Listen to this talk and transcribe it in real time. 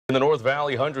In the North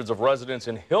Valley, hundreds of residents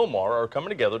in Hilmar are coming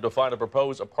together to find a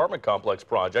proposed apartment complex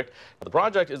project. The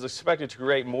project is expected to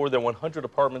create more than 100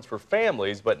 apartments for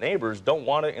families, but neighbors don't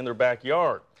want it in their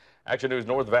backyard. Action News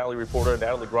North Valley reporter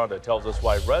Natalie Granda tells us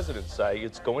why residents say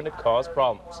it's going to cause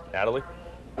problems. Natalie?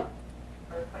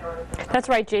 That's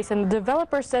right, Jason. The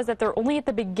developer says that they're only at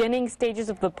the beginning stages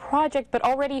of the project, but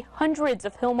already hundreds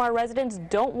of Hilmar residents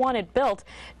don't want it built.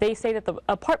 They say that the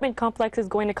apartment complex is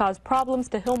going to cause problems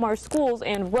to Hilmar schools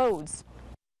and roads.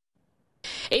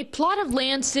 A plot of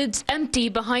land sits empty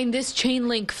behind this chain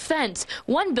link fence.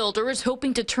 One builder is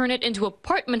hoping to turn it into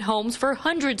apartment homes for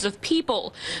hundreds of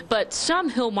people. But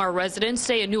some Hilmar residents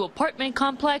say a new apartment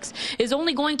complex is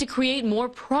only going to create more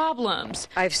problems.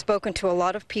 I've spoken to a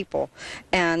lot of people,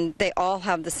 and they all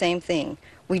have the same thing.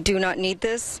 We do not need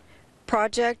this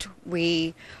project.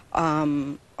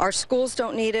 Our schools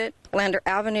don't need it. Lander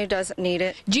Avenue doesn't need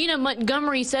it. Gina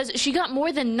Montgomery says she got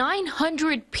more than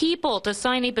 900 people to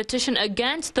sign a petition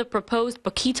against the proposed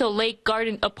Paquito Lake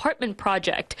Garden apartment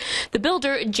project. The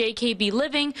builder, JKB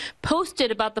Living,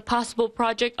 posted about the possible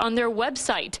project on their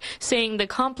website, saying the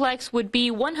complex would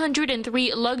be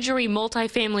 103 luxury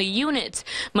multifamily units.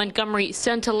 Montgomery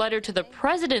sent a letter to the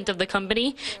president of the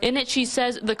company. In it, she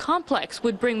says the complex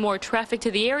would bring more traffic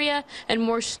to the area and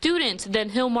more students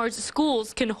than Hilmar's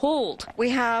schools can hold.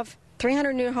 We have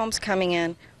 300 new homes coming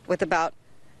in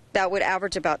that would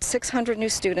average about 600 new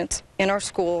students in our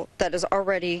school that is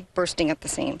already bursting at the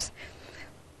seams.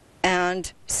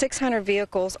 And 600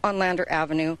 vehicles on Lander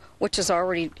Avenue, which is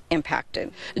already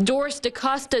impacted. Doris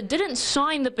DaCosta didn't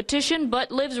sign the petition,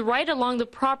 but lives right along the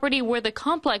property where the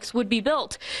complex would be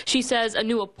built. She says a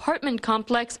new apartment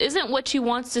complex isn't what she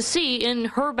wants to see in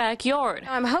her backyard.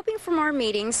 I'm hoping for more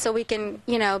meetings so we can,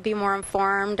 be more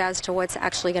informed as to what's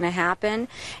actually going to happen,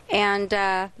 and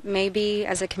maybe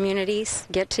as a community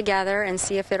get together and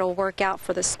see if it'll work out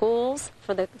for the schools,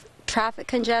 for the traffic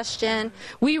congestion.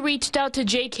 We reached out to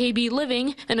JKB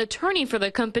Living. An attorney for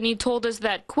the company told us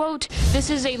that, quote, this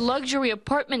is a luxury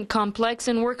apartment complex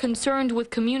and we're concerned with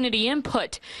community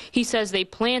input. He says they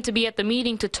plan to be at the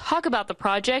meeting to talk about the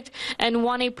project and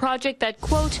want a project that,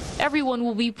 quote, everyone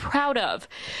will be proud of.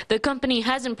 The company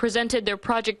hasn't presented their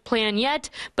project plan yet,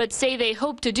 but say they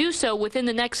hope to do so within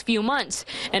the next few months.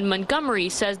 And Montgomery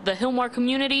says the Hilmar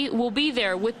community will be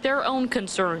there with their own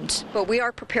concerns. But we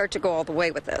are prepared to go all the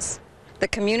way with this. The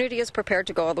community is prepared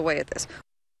to go all the way with this.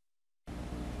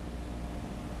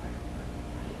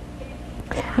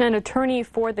 An attorney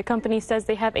for the company says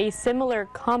they have a similar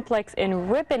complex in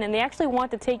Ripon, and they actually want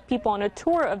to take people on a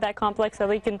tour of that complex so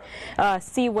they can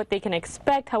see what they can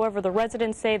expect. However, the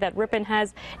residents say that Ripon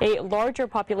has a larger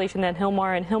population than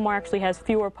Hilmar, and Hilmar actually has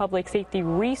fewer public safety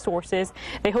resources.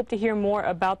 They hope to hear more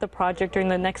about the project during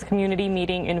the next community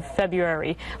meeting in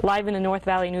February. Live in the North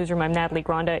Valley newsroom, I'm Natalie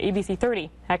Granda, ABC 30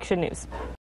 Action News.